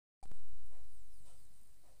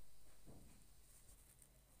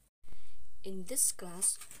In this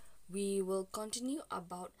class, we will continue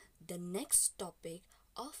about the next topic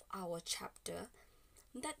of our chapter,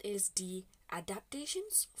 that is the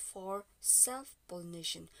adaptations for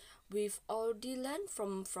self-pollination. We've already learned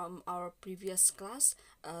from our previous class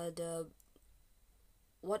the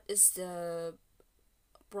what is the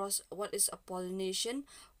what is a pollination,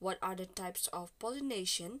 what are the types of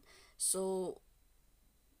pollination. So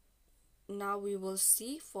now we will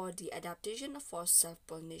see for the adaptation for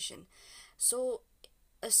self-pollination. So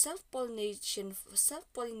a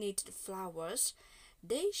self-pollinated flowers,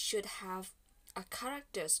 they should have a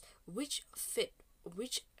characters which fit,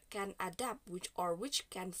 which can adapt, which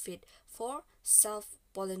can fit for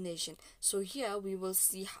self-pollination. So here we will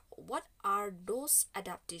see what are those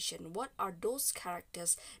adaptation, what are those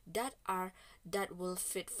characters that will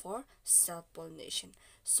fit for self-pollination.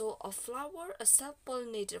 So a flower, a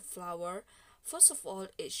self-pollinated flower, first of all,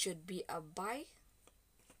 it should be a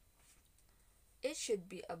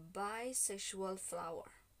bisexual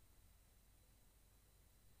flower.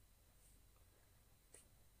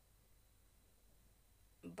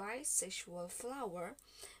 Bisexual flower,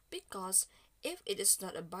 because if it is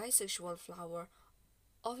not a bisexual flower,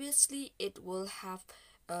 obviously it will have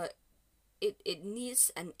it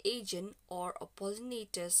needs an agent or a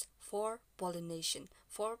pollinators for pollination.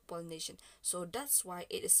 So that's why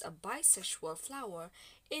it is a bisexual flower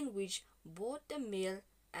in which both the male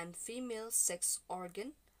and female sex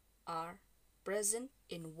organ are present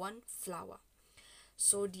in one flower.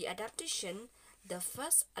 So the adaptation, the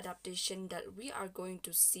first adaptation that we are going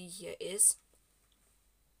to see here is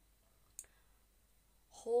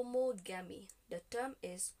homogamy. The term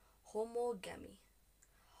is homogamy.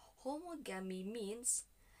 Homogamy means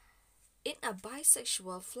in a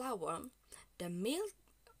bisexual flower, the male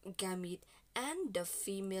gamete and the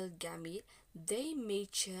female gamete, they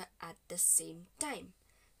mature at the same time.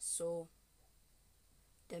 So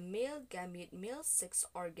the male gamete, male sex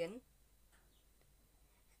organ,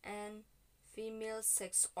 and female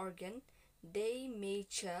sex organ, they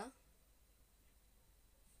mature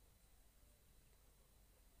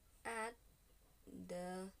at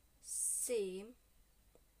the same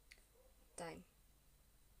time.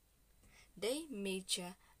 They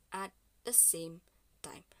mature at the same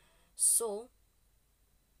time. So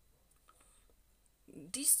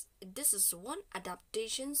this is one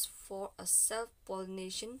adaptations for a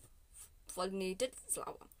pollinated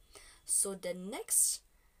flower. So the next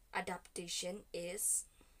adaptation is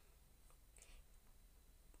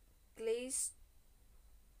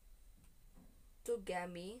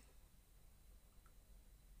cleistogamy.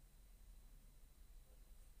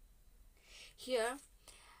 Here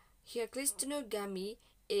cleistogamy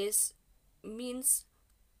means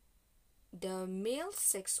the male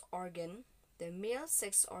sex organ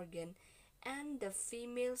and the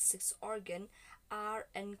female sex organ are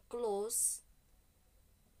enclosed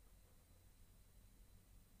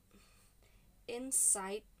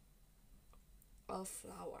inside a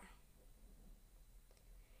flower.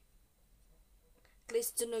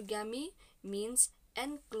 Cleistogamy means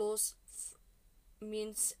closed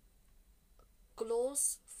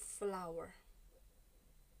flower.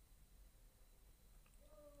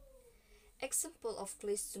 Example of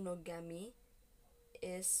cleistogamy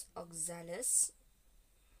is oxalis,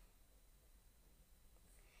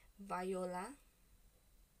 viola,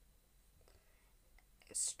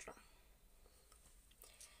 etc.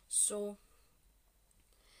 So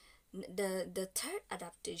the third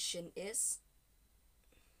adaptation is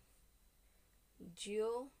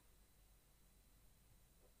geocarpy.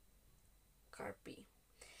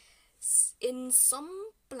 In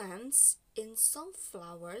some plants, in some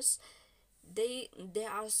flowers, there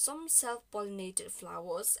are some self-pollinated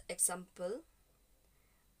flowers. Example,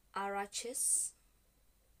 Arachis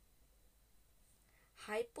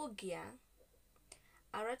hypogaea,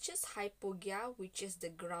 which is the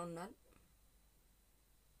groundnut,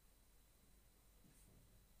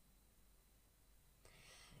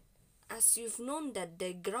 as you've known that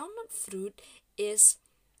the groundnut fruit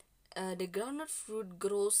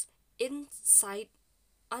grows inside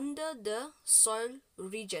under the soil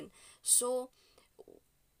region. So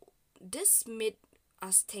this made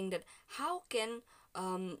us think that how can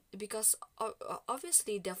because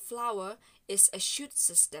obviously the flower is a shoot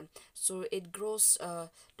system, so it grows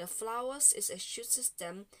the flowers is a shoot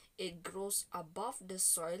system, it grows above the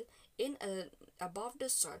soil,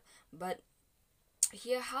 but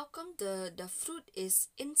here how come the fruit is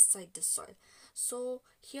inside the soil? So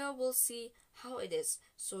here we'll see how it is.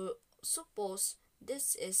 So suppose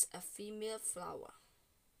this is a female flower,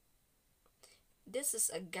 this is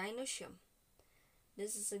a gynoecium,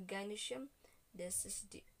 this is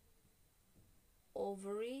the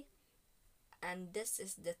ovary, and this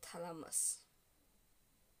is the thalamus.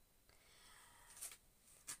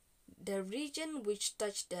 The region which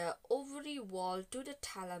touches the ovary wall to the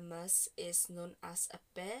thalamus is known as a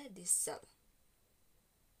pedicel.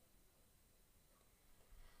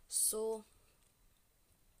 So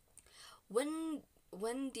when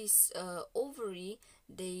this ovary,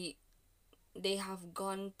 they have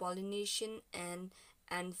gone pollination and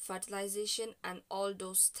fertilization and all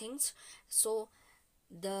those things, so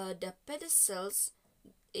the pedicels,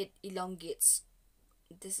 it elongates.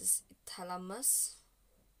 This is thalamus.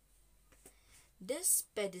 This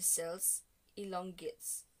pedicels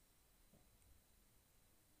elongates.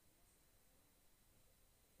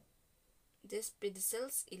 This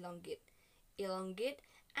pedicels elongate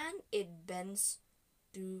and it bends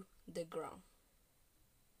to the ground.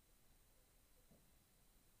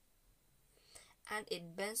 And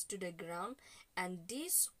it bends to the ground, and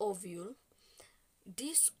these ovules,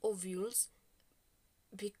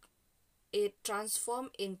 it transform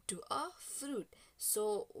into a fruit.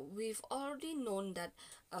 So we've already known that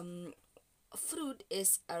fruit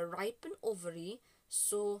is a ripened ovary,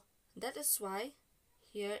 so that is why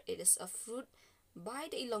here it is a fruit. By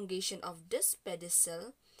the elongation of this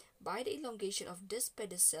pedicel,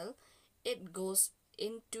 it goes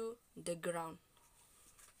into the ground.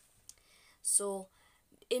 So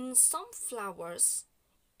in some flowers,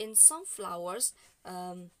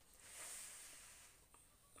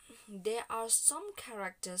 there are some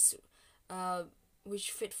characters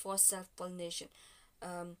which fit for self-pollination.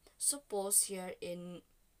 Suppose here in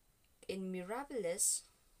Mirabilis,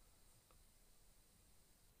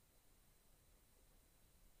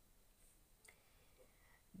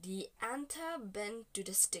 the anther bend to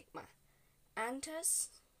the stigma. Anthers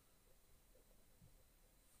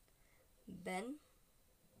bend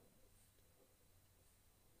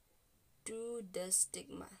to the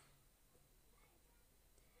stigma.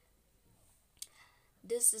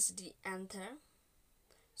 This is the anther.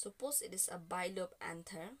 Suppose it is a bilobe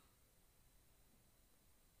anther.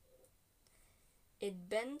 It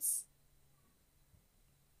bends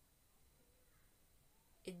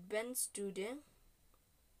to the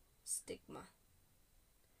stigma.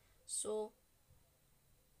 So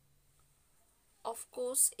of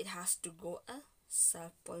course it has to go a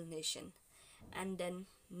self-pollination. And then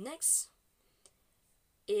next,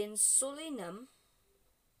 in Solanum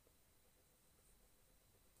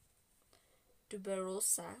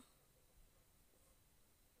tuberosa,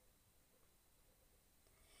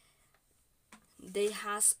 they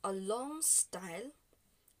has a long style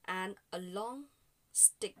and a long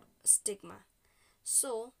stigma.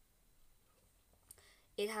 So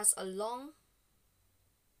it has a long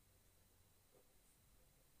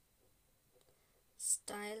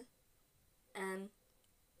style and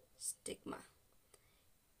stigma.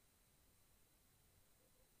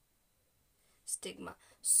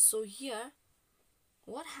 So here,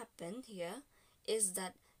 what happened here is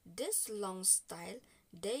that this long style,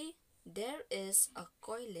 there is a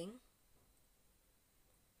coiling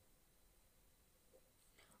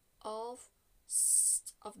of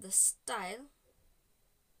the style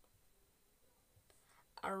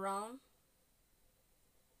around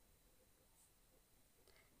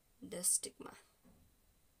the stigma.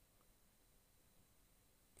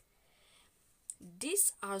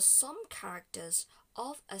 These are some characters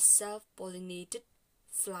of a self-pollinated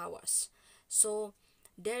flowers. So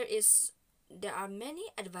there are many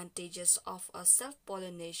advantages of a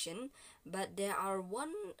self-pollination, but there are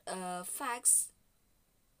one facts,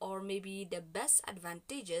 or maybe the best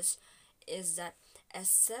advantages, is that a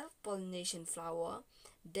self-pollination flower,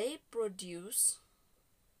 they produce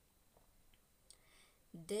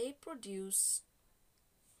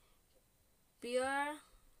pure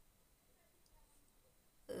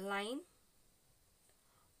line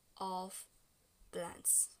of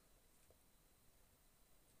plants.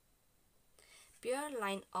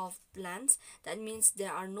 That means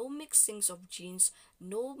there are no mixings of genes,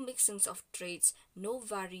 no mixings of traits, no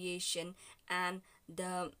variation, and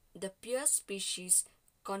the pure species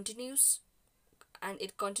continues, and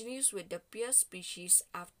it continues with the pure species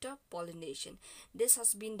after pollination. This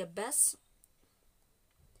has been the best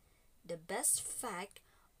fact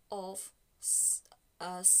of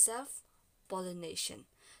self-pollination.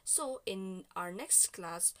 So in our next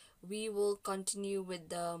class, we will continue with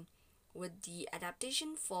the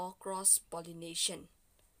adaptation for cross-pollination.